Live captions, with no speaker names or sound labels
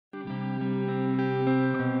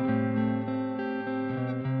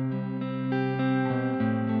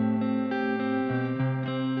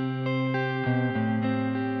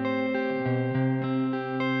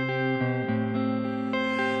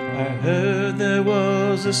there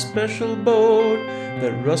was a special boat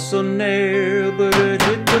that rustled near, but it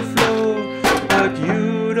hit the floor. But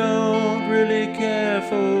you don't really care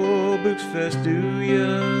for Booksfest, do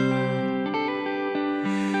ya?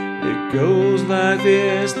 It goes like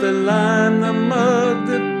this: the lime, the mug,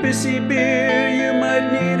 the pissy beer, you might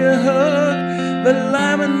need a hug. The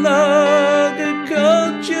lime and log, a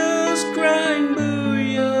culture's crying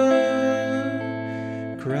booyah,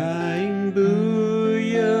 crying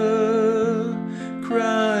booyah,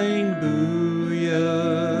 crying booyah.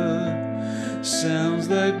 Sounds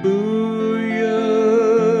like booyah,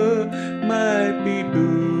 might be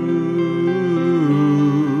booyah.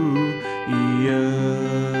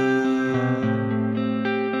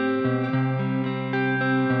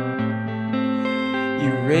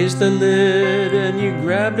 You raised the lid and you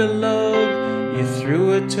grabbed a log. You threw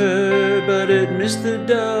a turd, but it missed the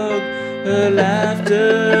dog. Her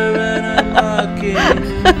laughter and her mocking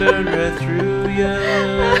burned right through you.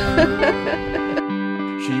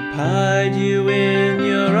 She pied you in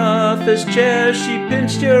your office chair. She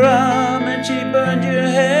pinched your arm and she burned your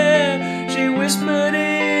hair. She whispered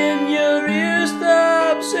in your ear,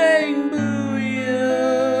 stop saying booyah,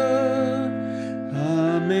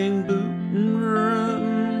 humming boo.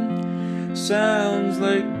 Sounds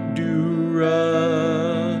like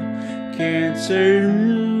doo-rah. Can't say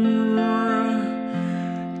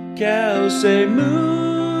cows say moo.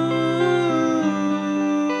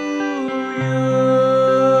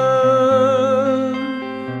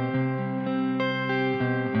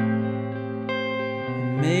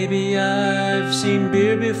 Maybe I've seen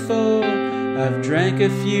beer before, I've drank a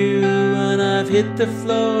few and I've hit the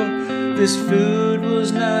floor. This food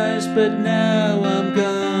was nice, but now I'm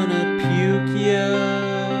gonna puke ya.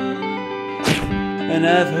 And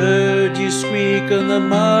I've heard you squeak on the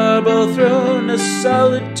marble throne, a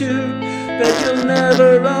solitude that you'll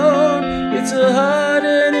never own. It's a hard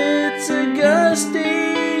and it's a gusty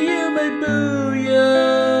humid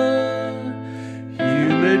booyah,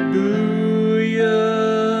 humid booyah,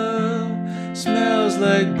 smells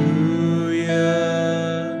like booyah,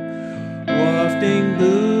 wafting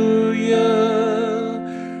booyah,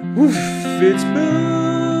 woof, it's booyah.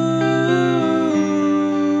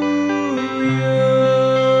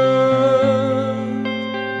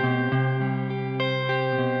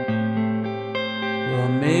 Well,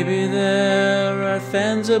 maybe there are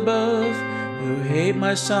fans above who hate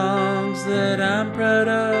my songs that I'm proud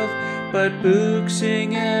of, but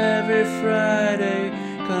booksing every Friday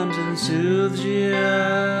comes and soothes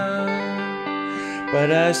ya.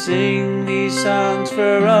 But I sing these songs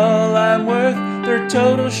for all I'm worth. They're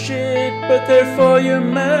total shit, but they're for your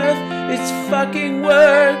mirth. It's fucking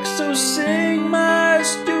work, so sing my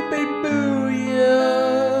stupid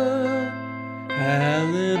booyah.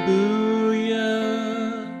 Hallebooyah,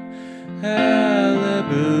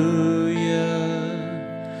 hallelujah.